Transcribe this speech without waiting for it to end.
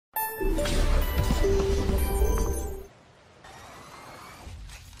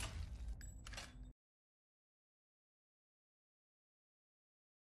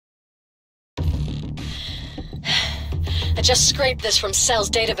I just scraped this from Cell's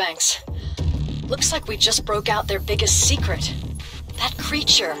databanks. Looks like we just broke out their biggest secret. That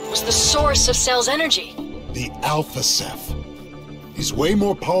creature was the source of Cell's energy. The Alpha Ceph. He's way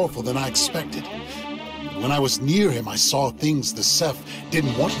more powerful than I expected. When I was near him, I saw things the Ceph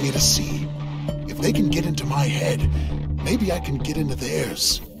didn't want me to see. If they can get into my head, maybe I can get into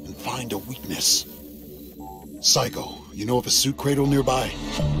theirs and find a weakness. Psycho, you know of a suit cradle nearby?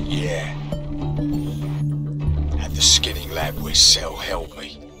 Yeah. At the skinning lab where Cell held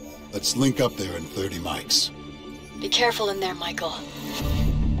me. Let's link up there in 30 mics. Be careful in there, Michael.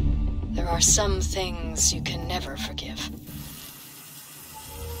 There are some things you can never forgive.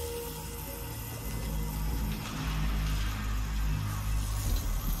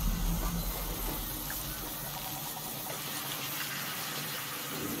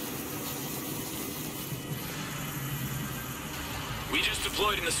 We just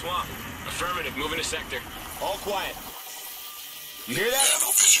deployed in the swamp. Affirmative, moving to sector. All quiet. You hear that?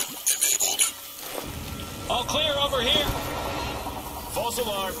 Nano vision enabled. All clear over here. False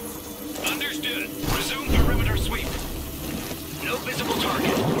alarm. Understood. Resume perimeter sweep. No visible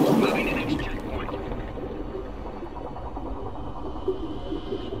target. Moving to next checkpoint.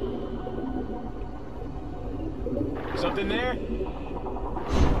 Something there?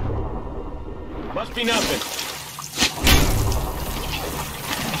 Must be nothing.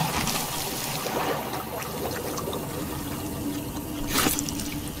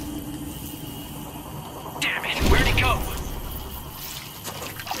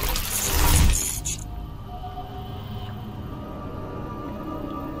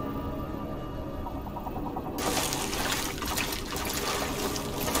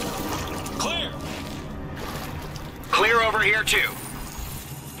 Clear over here, too.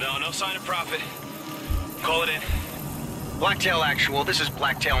 No sign of Prophet. Call it in. Blacktail Actual, this is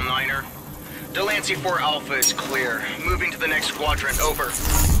Blacktail Niner. Delancey 4 Alpha is clear. Moving to the next quadrant, over.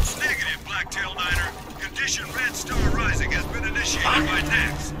 Negative, Blacktail Niner. Condition Red Star Rising has been initiated by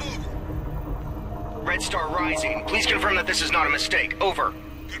Nex. Over. Red Star Rising. Please confirm that this is not a mistake. Over.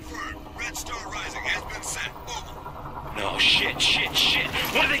 Confirmed. Red Star Rising has been sent. Over. No, shit.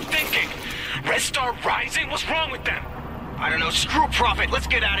 What are they thinking? Red Star Rising? What's wrong with them? I don't know. Screw Prophet. Let's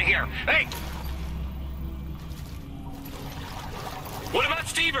get out of here. Hey! What about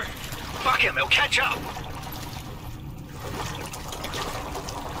Stever? Fuck him. He'll catch up.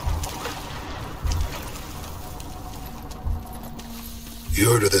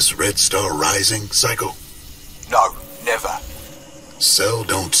 You heard of this Red Star Rising, Psycho? No, never. Cell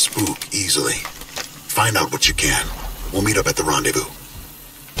don't spook easily. Find out what you can. We'll meet up at the rendezvous.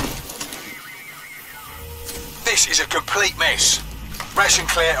 This is a complete mess. Rash and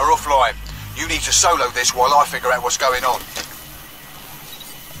Claire are offline. You need to solo this while I figure out what's going on.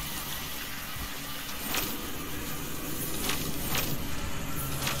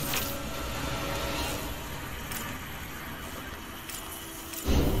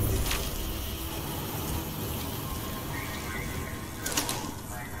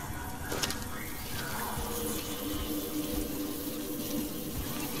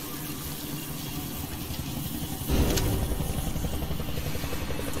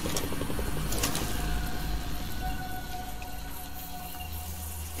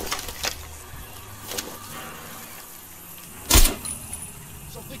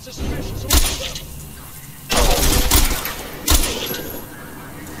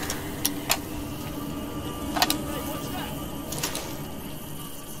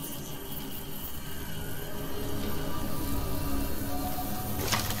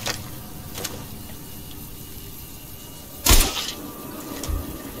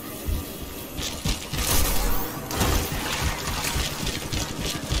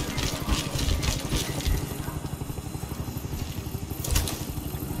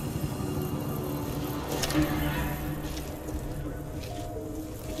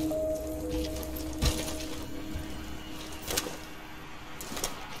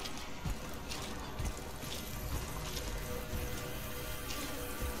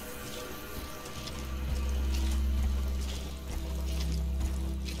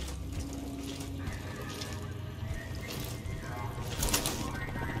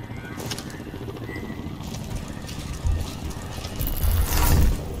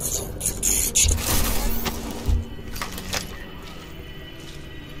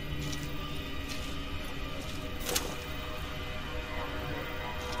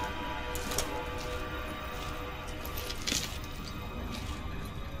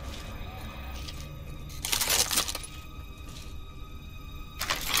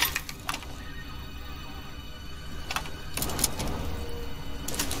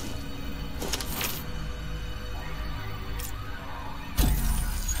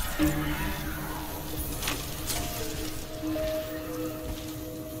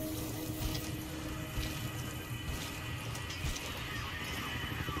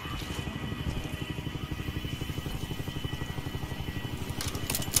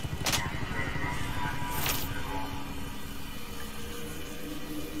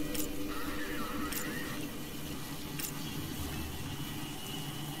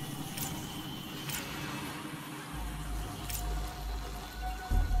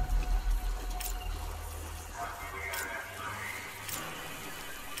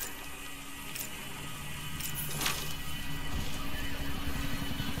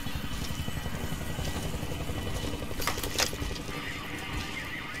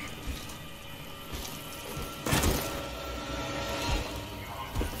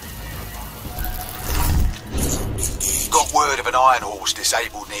 Word of an iron horse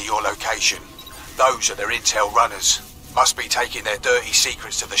disabled near your location. Those are their intel runners. Must be taking their dirty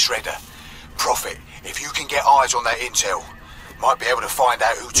secrets to the shredder. Prophet, if you can get eyes on that intel, might be able to find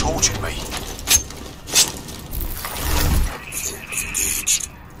out who tortured me.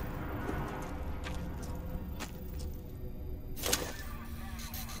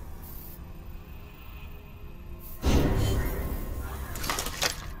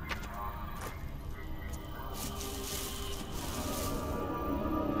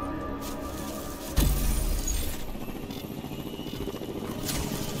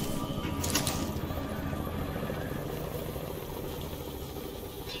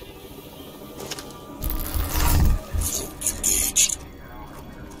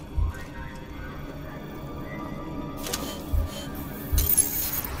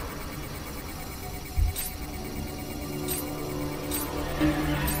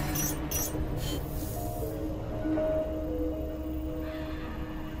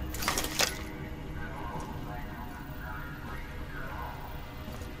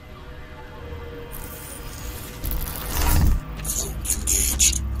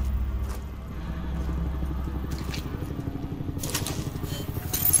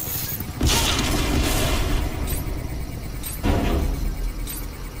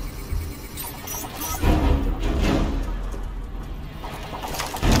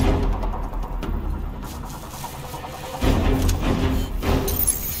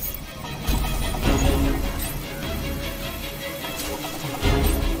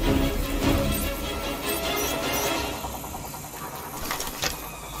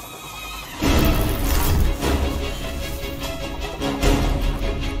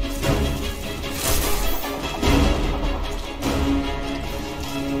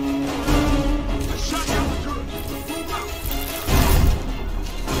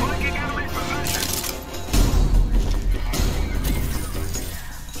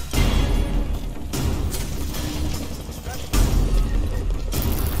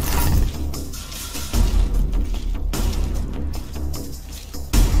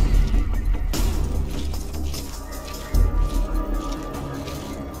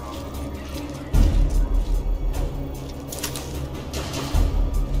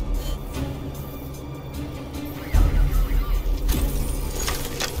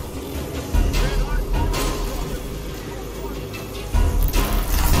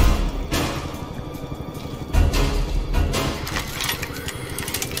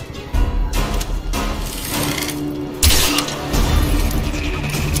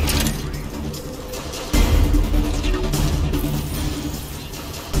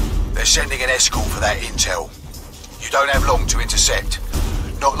 Sending an escort for that intel. You don't have long to intercept.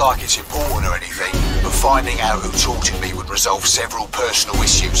 Not like it's important or anything, but finding out who tortured me would resolve several personal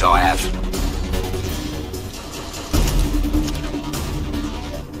issues I have.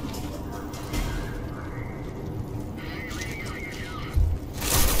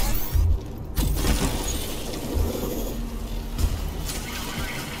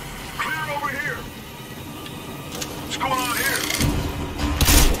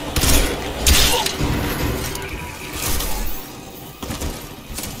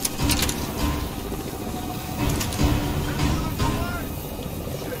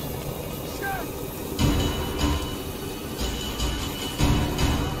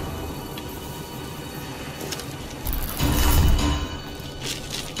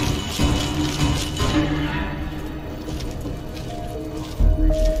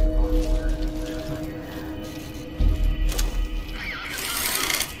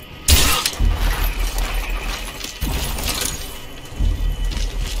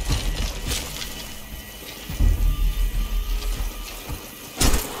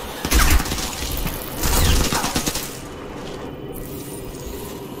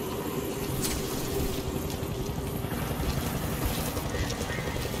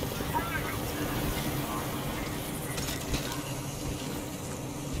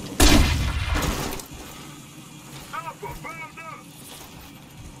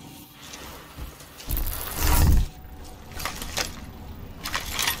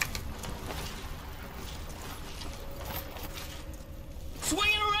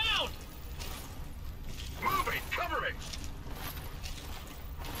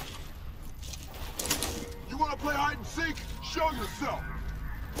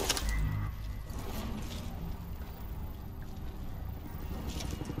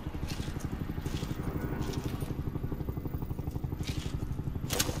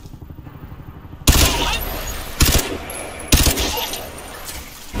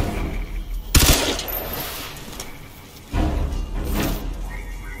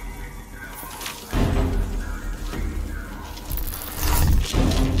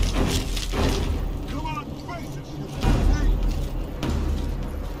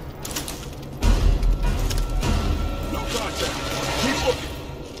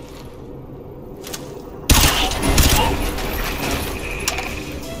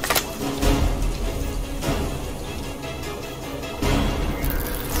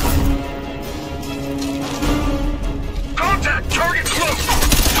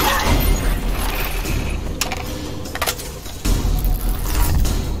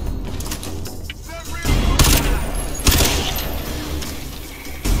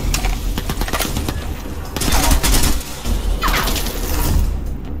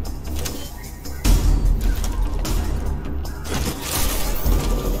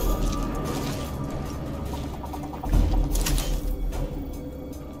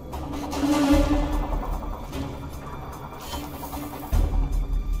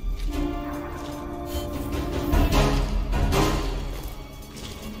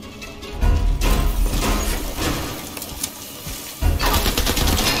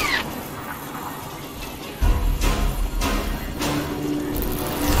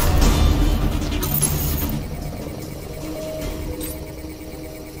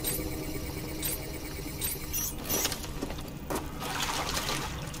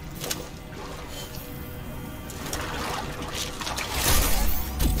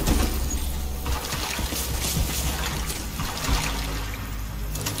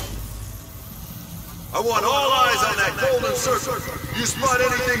 want all eyes on that golden circle. You spot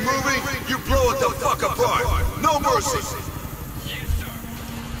anything moving, you blow it the fuck apart. No mercy.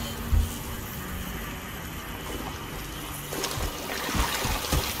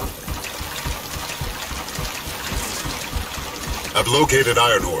 I've located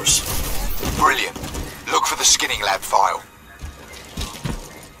Iron Horse. Brilliant. Look for the skinning lab file.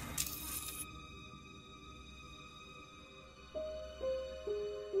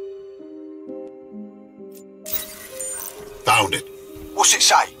 Found it. What's it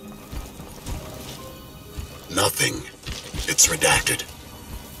say? Nothing. It's redacted.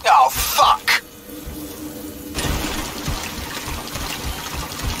 Oh, fuck!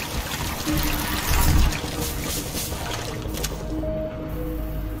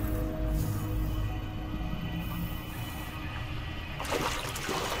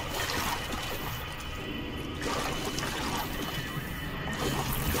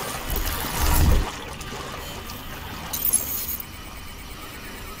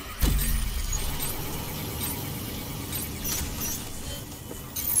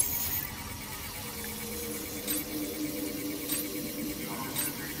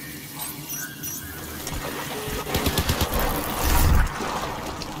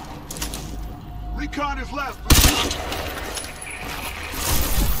 Recon is left.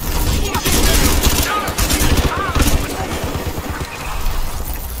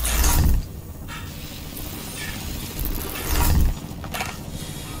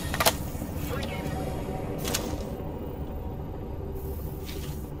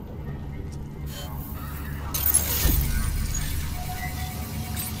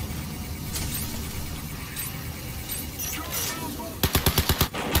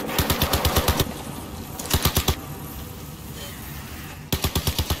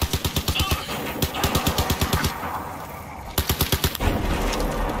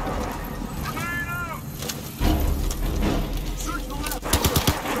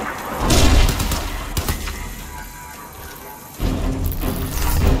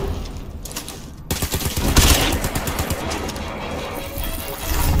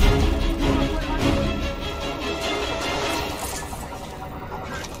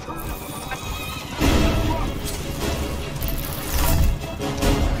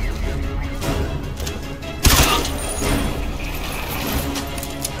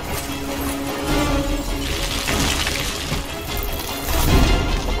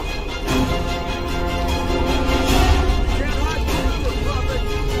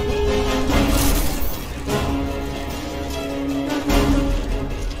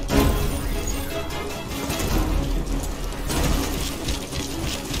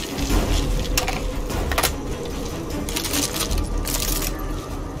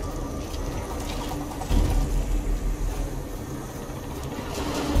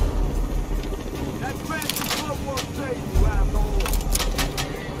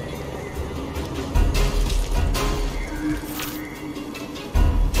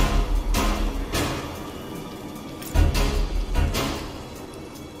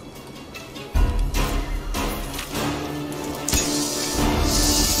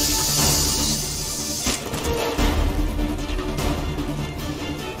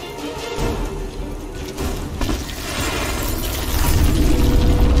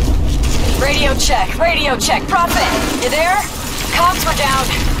 Radio check. Prophet, you there? Cops were down.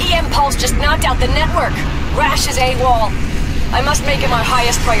 EM Pulse just knocked out the network. Rash is AWOL. I must make him our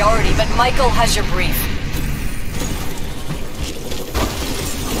highest priority, but Michael has your brief.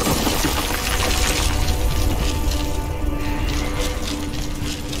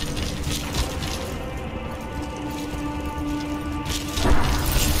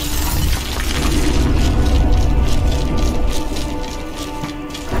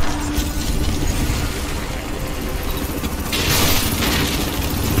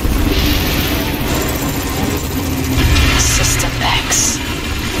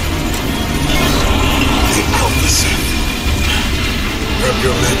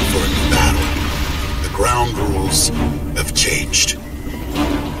 Your men for a new battle. The ground rules have changed.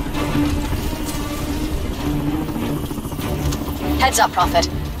 Heads up, Prophet.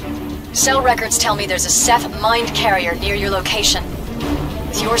 Cell records tell me there's a Ceph mind carrier near your location.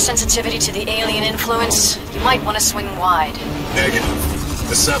 With your sensitivity to the alien influence, you might want to swing wide. Negative.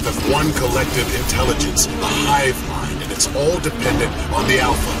 The Ceph have one collective intelligence, a hive mind, and it's all dependent on the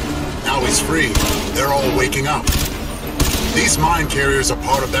Alpha. Now he's free. They're all waking up. These mind carriers are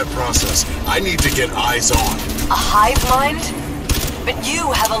part of that process. I need to get eyes on. A hive mind? But you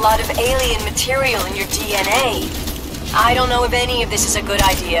have a lot of alien material in your DNA. I don't know if any of this is a good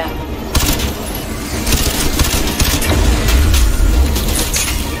idea.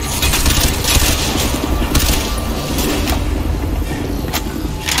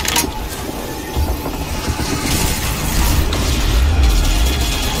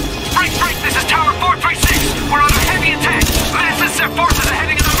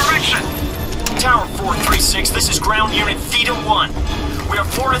 at Theta 1. We are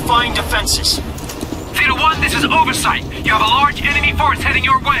fortifying defenses. Theta 1, this is Oversight. You have a large enemy force heading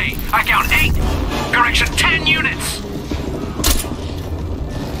your way. I count 8. Correction, 10 units.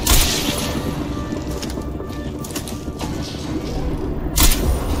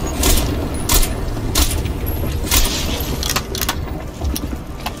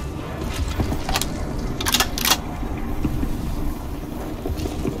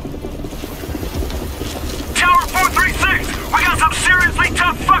 Tower 436, we got some seriously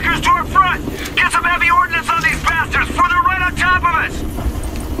tough fuckers to our front. Get some heavy ordnance on these bastards before they're right on top of us.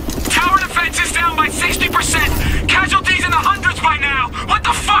 Tower defense is down by 60%. Casualties in the hundreds by now. What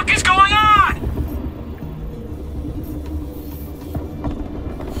the fuck is going on?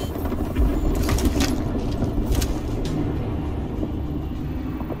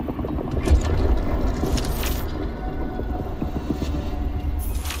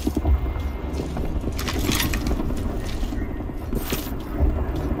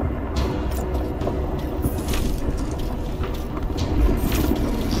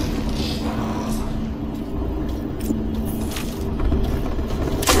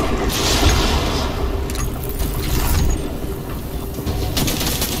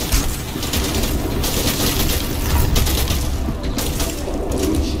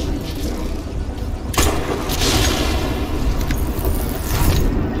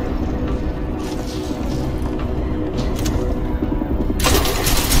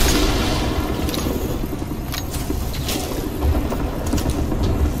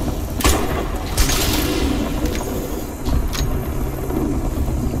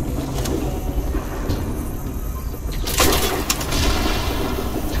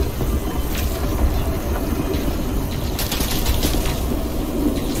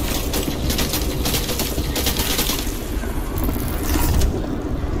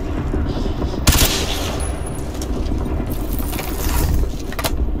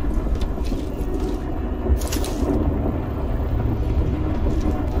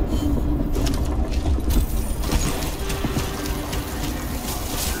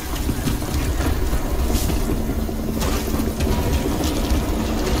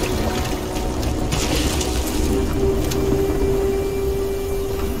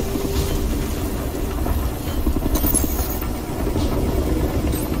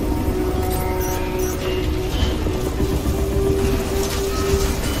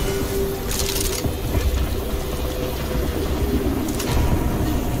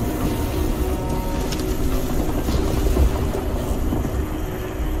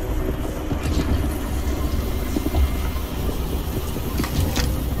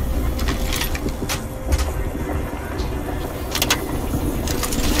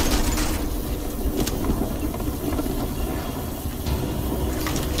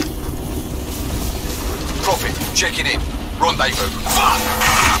 Checking in. Rendezvous. Fuck!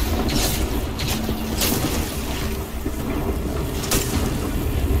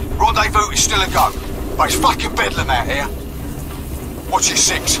 Rendezvous is still a go, but it's fucking bedlam out here. What's your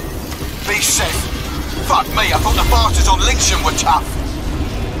 6? Be safe. Fuck me, I thought the bastards on Lincoln were tough.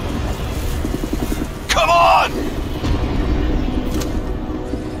 Come on!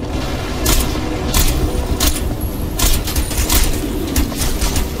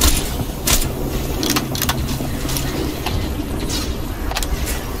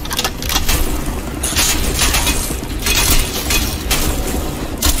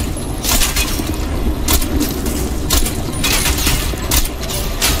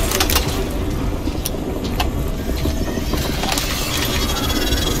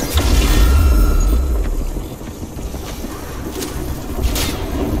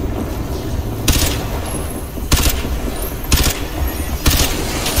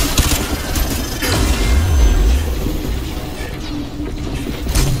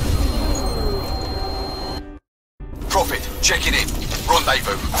 Checking in.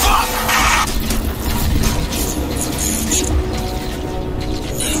 Rendezvous.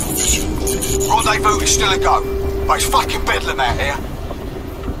 Rendezvous is still a go, but it's fucking bedlam out here.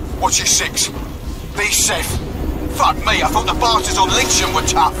 What's your 6? Be safe. Fuck me, I thought the bastards on Lincoln were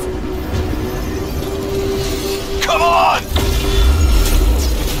tough. Come on!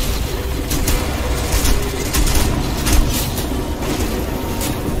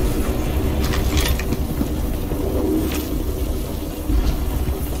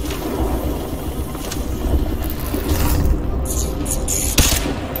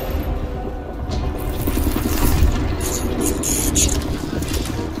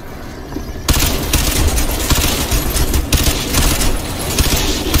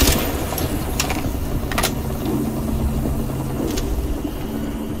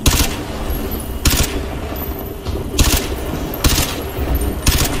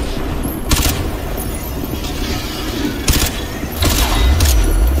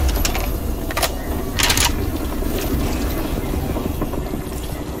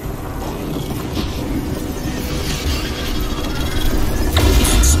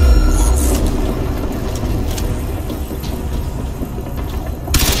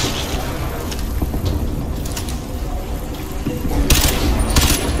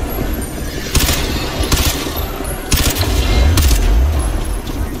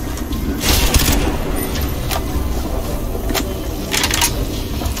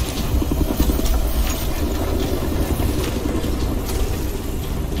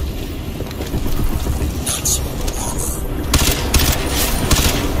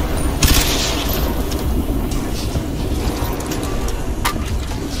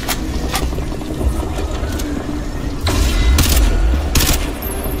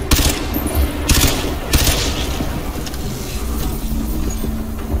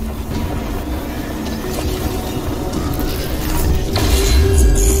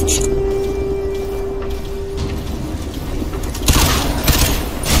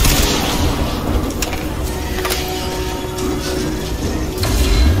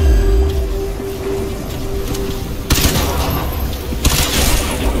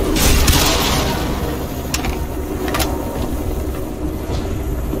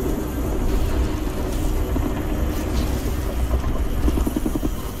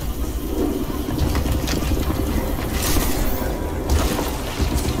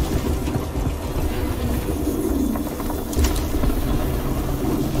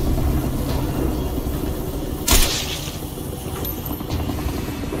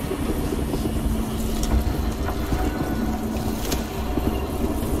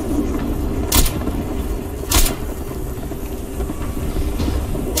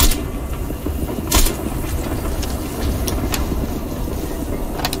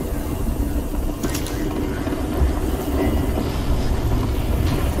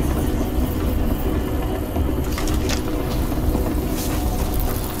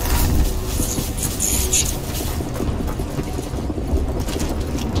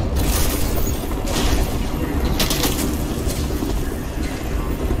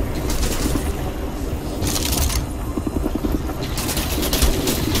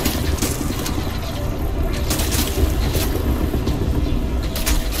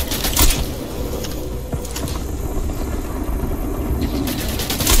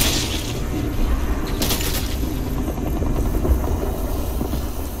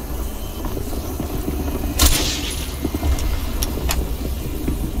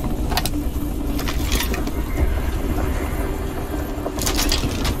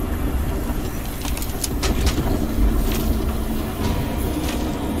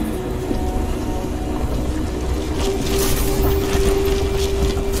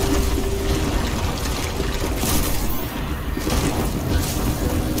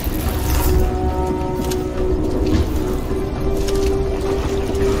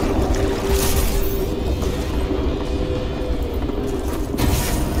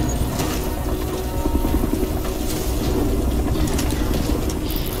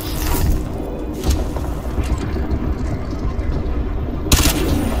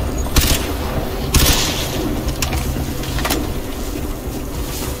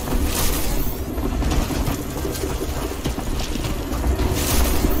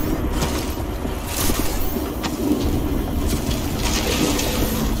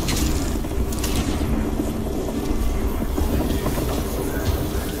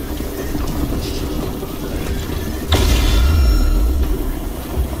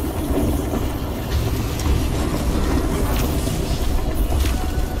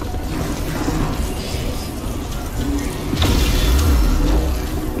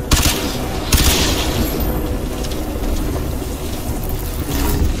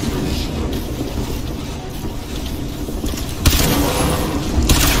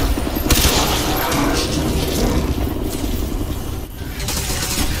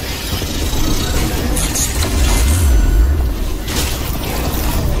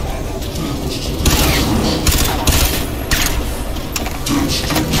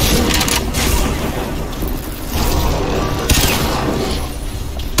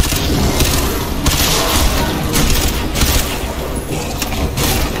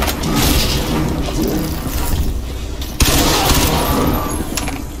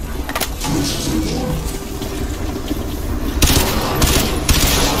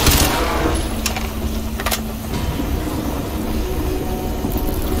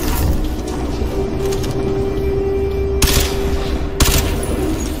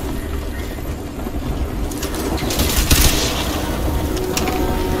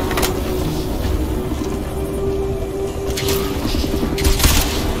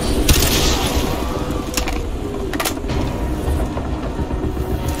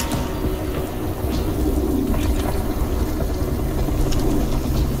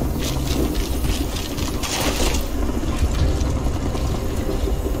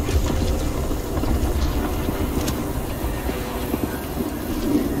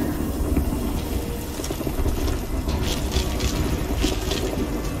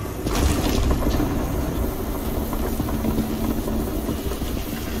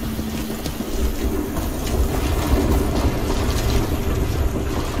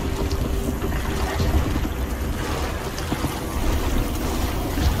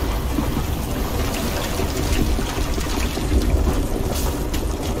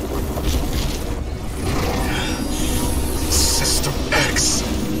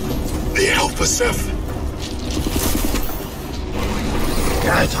 Ceph!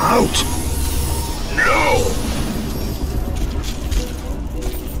 Get out! No!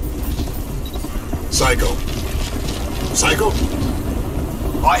 Psycho. Psycho?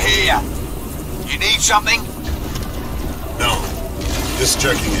 I hear ya. You need something? No. Just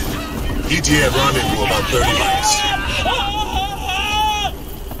checking in. ETA rendezvous about 30 minutes.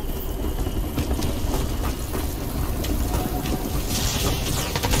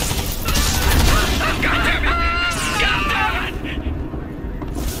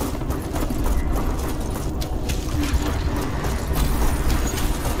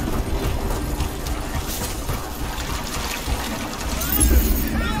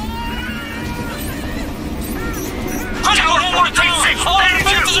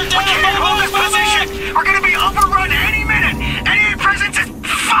 We're gonna be overrun any minute! Any presence is...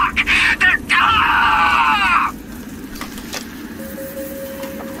 Fuck! They're...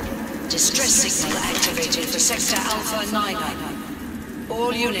 Distress signal activated for Sector Alpha 9.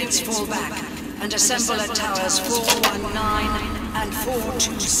 All units fall back and assemble at towers 419 and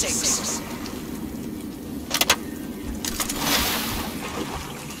 426.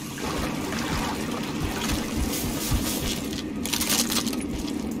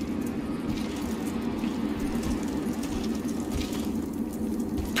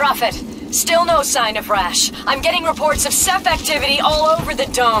 Prophet, still no sign of Rash. I'm getting reports of Ceph activity all over the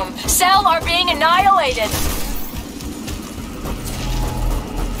dome. Cell are being annihilated.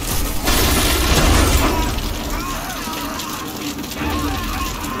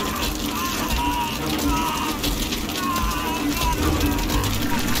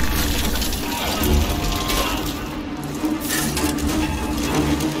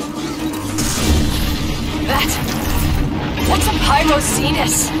 That's a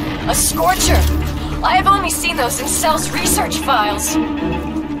Pyrocenus, a Scorcher. I have only seen those in Cell's research files.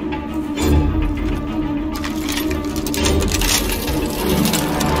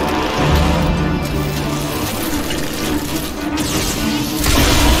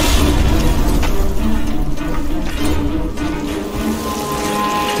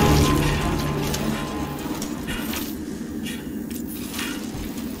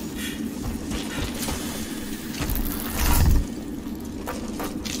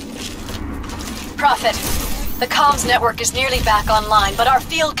 Prophet, the comms network is nearly back online, but our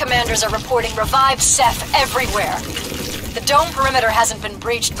field commanders are reporting revived Ceph everywhere. The dome perimeter hasn't been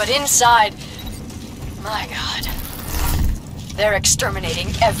breached, but inside... My god. They're exterminating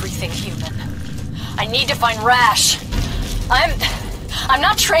everything human. I need to find Rash. I'm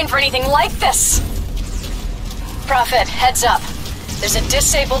not trained for anything like this! Prophet, heads up. There's a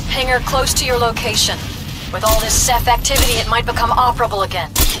disabled pinger close to your location. With all this Ceph activity, it might become operable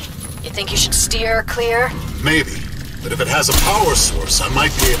again. You think you should steer clear? Maybe. But if it has a power source, I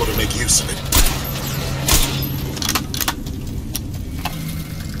might be able to make use of it.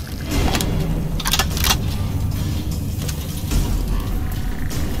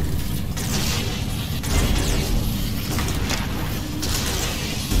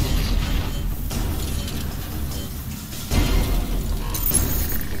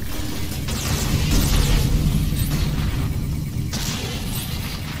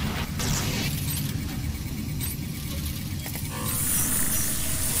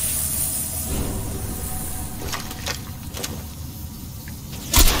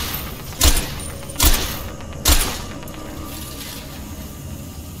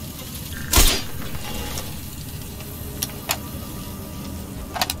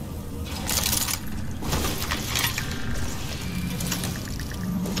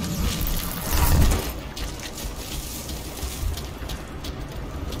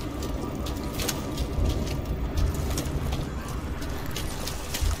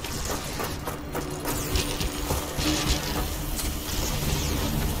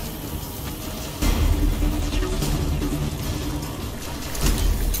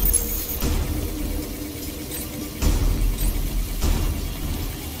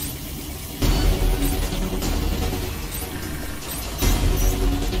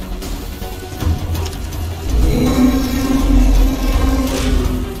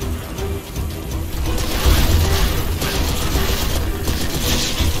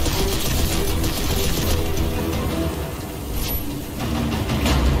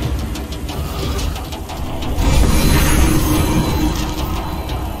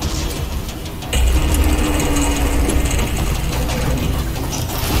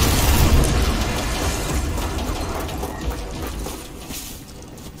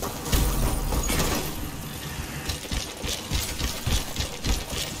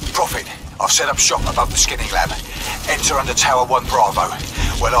 I've set up shop above the skinning lab. Enter under Tower 1 Bravo.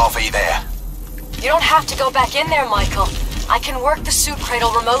 We'll RV there. You don't have to go back in there, Michael. I can work the suit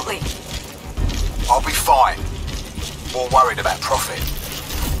cradle remotely. I'll be fine. More worried about Prophet.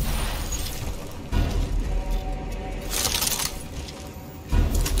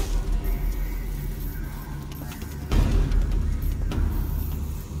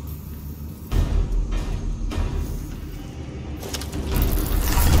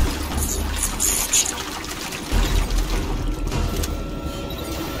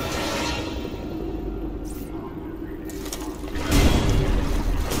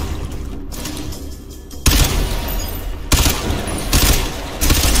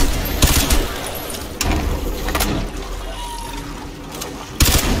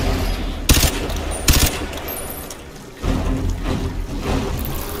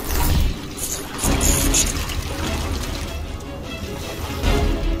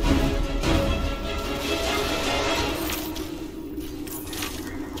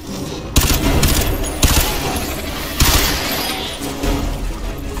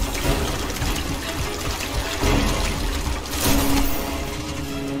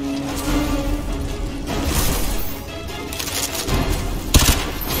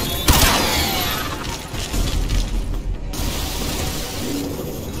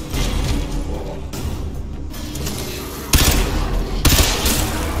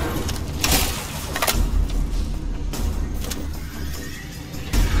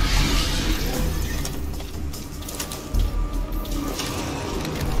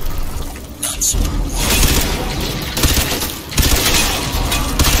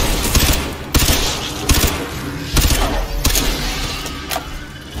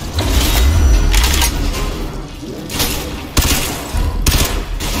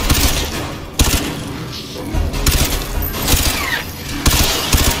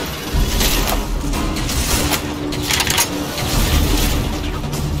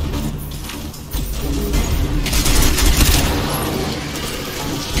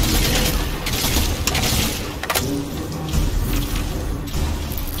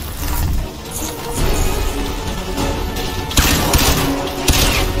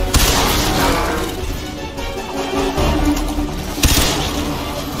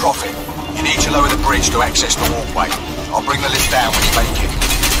 To access the walkway. I'll bring the lift down when you make it.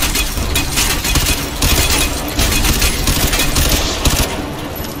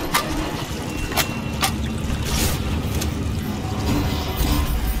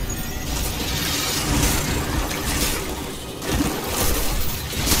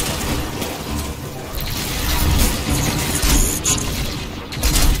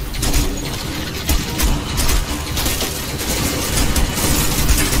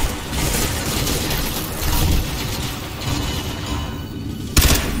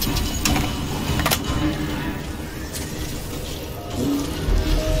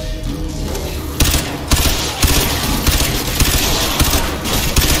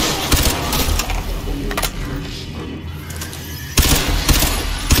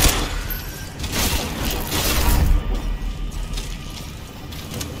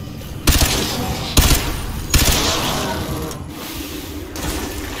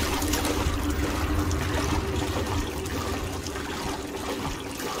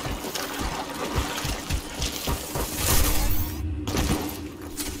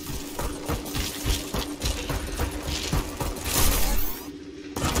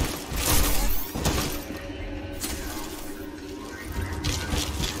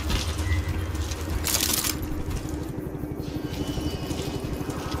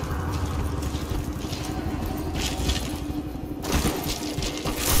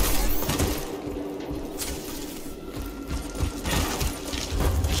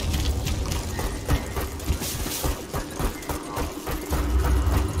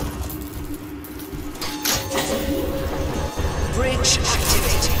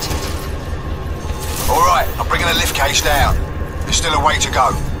 Cage down. There's still a way to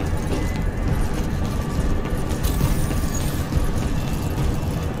go.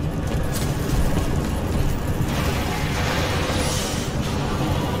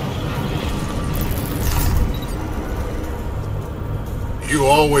 You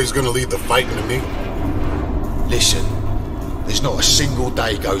always gonna leave the fighting to me? Listen, there's not a single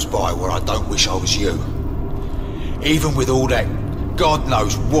day goes by where I don't wish I was you. Even with all that God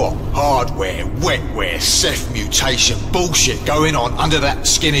knows what hardware, wetware, Ceph mutation bullshit going on under that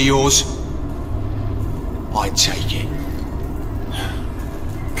skin of yours, I'd take it.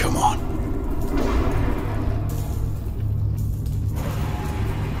 Come on.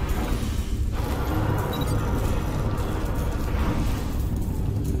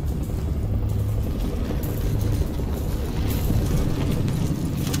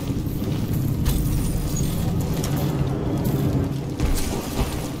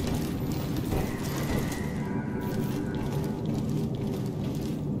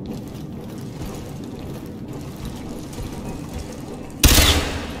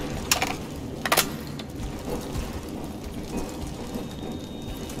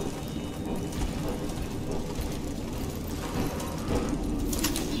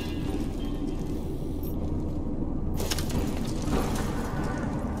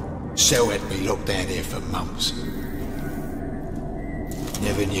 cell had me locked down here for months.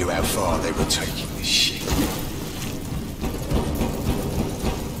 Never knew how far they were taking this shit.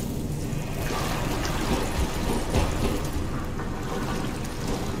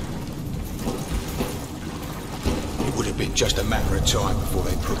 It would have been just a matter of time before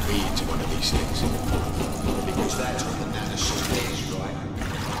they put me into one of these things. Because that's what the nanosuit is, right?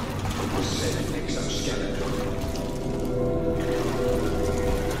 It was an exoskeleton.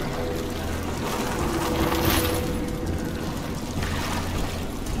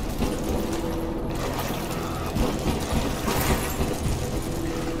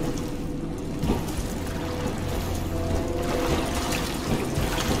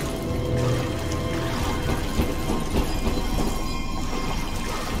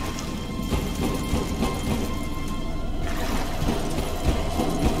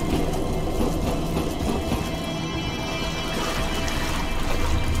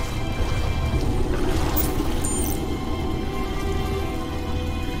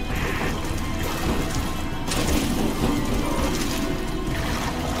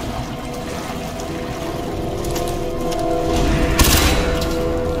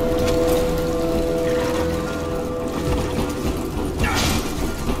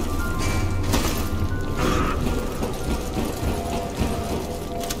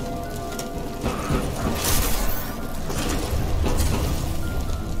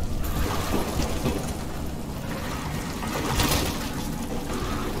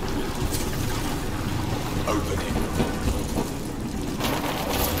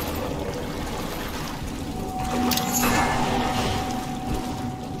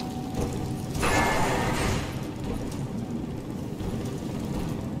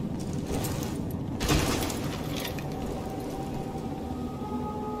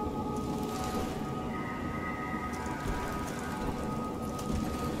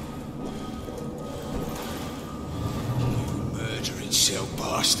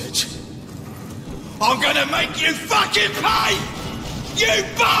 Bastards. I'm gonna make you fucking pay! You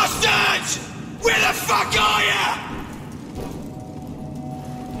bastards! Where the fuck are ya?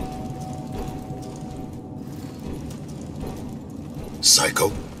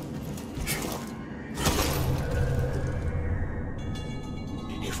 Psycho?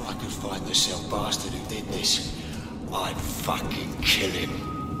 If I could find the cell bastard who did this, I'd fucking kill him.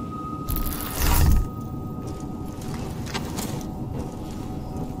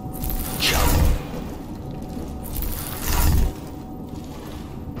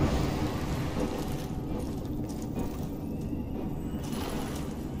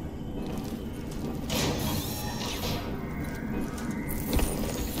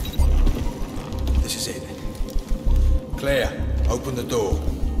 Claire, open the door.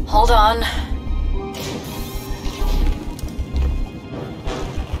 Hold on.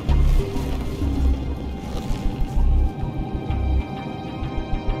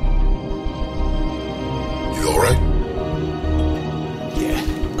 You alright? Yeah.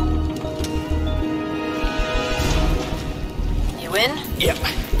 You in? Yep.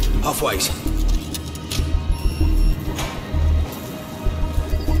 Halfways.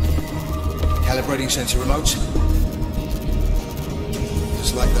 Calibrating sensor remotes.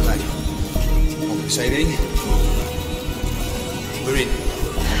 Just like the lady. Compensating. We're in.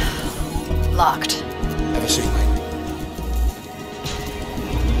 Locked. Have a seat, mate.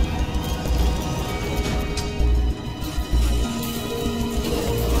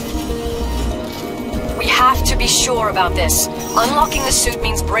 We have to be sure about this. Unlocking the suit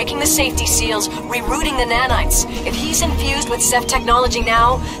means breaking the safety seals, rerouting the nanites. If he's infused with Ceph technology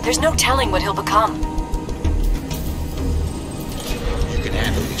now, there's no telling what he'll become. You can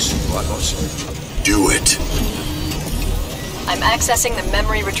handle this, right, boss? Do it. I'm accessing the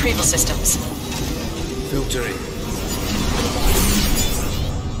memory retrieval systems. Filtering.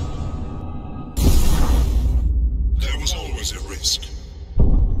 There was always a risk.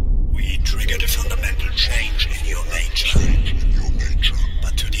 We triggered a fundamental change in your nature.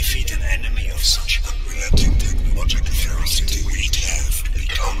 But to defeat an enemy of such unrelenting technological ferocity, we'd have to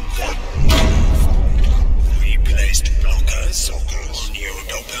become one. We placed blockers on your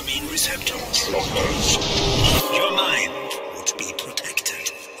dopamine receptors. Your mind would be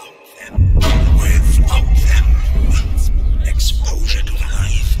protected. Without them, exposure to the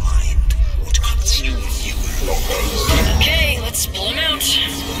hive mind would consume you. Okay, let's pull him out.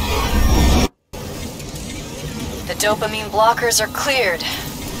 The dopamine blockers are cleared.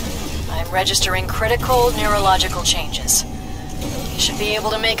 I'm registering critical neurological changes. You should be able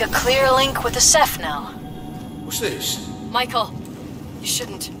to make a clear link with the Ceph now. What's this? Michael, you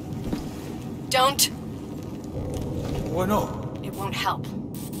shouldn't. Don't. Why not? It won't help.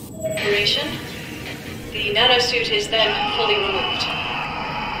 Operation. The nanosuit is then fully removed.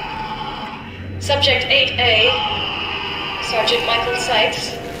 Subject 8A, Sergeant Michael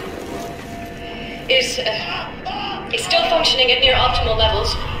Sykes, is still functioning at near optimal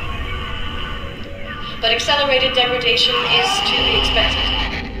levels, but accelerated degradation is to be expected.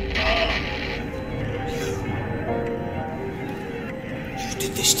 You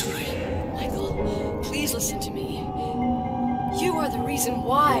did this to me. Michael, please listen to me. You are the reason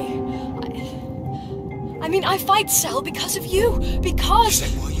why. I mean, I fight Cell because of you. Because...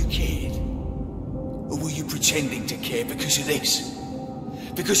 Is that why you cared? Or were you pretending to care because of this?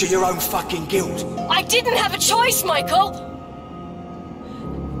 Because of your own fucking guilt? I didn't have a choice, Michael!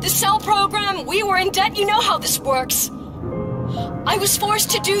 The Cell program, we were in debt, you know how this works. I was forced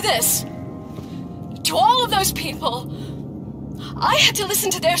to do this. To all of those people. I had to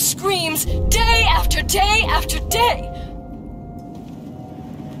listen to their screams day after day after day.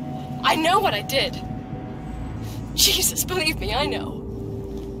 I know what I did. Jesus, believe me, I know.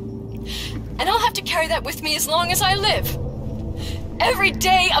 And I'll have to carry that with me as long as I live. Every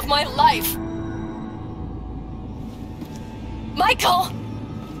day of my life. Michael!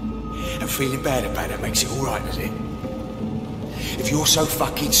 And feeling bad about it makes it alright, does it? If you're so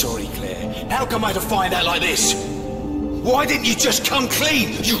fucking sorry, Claire, how come I had to find out like this? Why didn't you just come clean,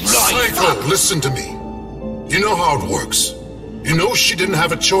 you lying Psycho, fuck? listen to me. You know how it works. You know she didn't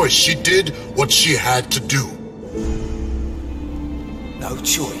have a choice. She did what she had to do. No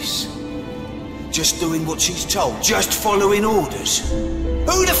choice. Just doing what she's told. Just following orders.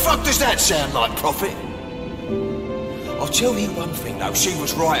 Who the fuck does that sound like, Prophet? I'll tell you one thing, though. She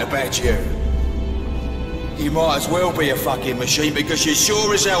was right about you. You might as well be a fucking machine because you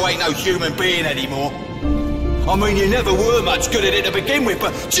sure as hell ain't no human being anymore. I mean, you never were much good at it to begin with,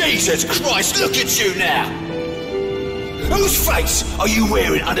 but Jesus Christ, look at you now! Whose face are you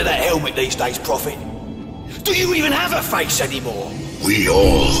wearing under that helmet these days, Prophet? Do you even have a face anymore? We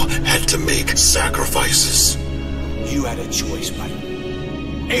all had to make sacrifices. You had a choice,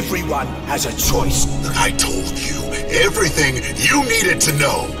 mate. Everyone has a choice. I told you everything you needed to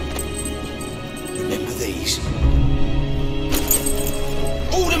know. Remember these?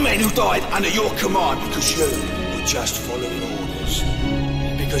 All the men who died under your command because you were just following orders.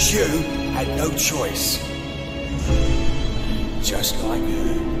 Because you had no choice. Just like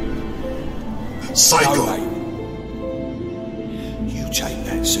her. Psycho. No, mate. You take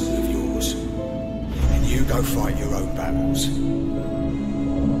that suit of yours, and you go fight your own battles.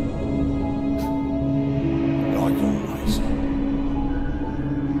 Like always.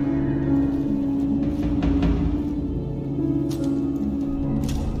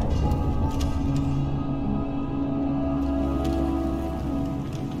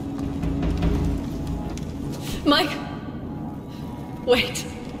 Mike! Wait.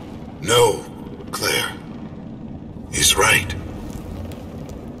 No.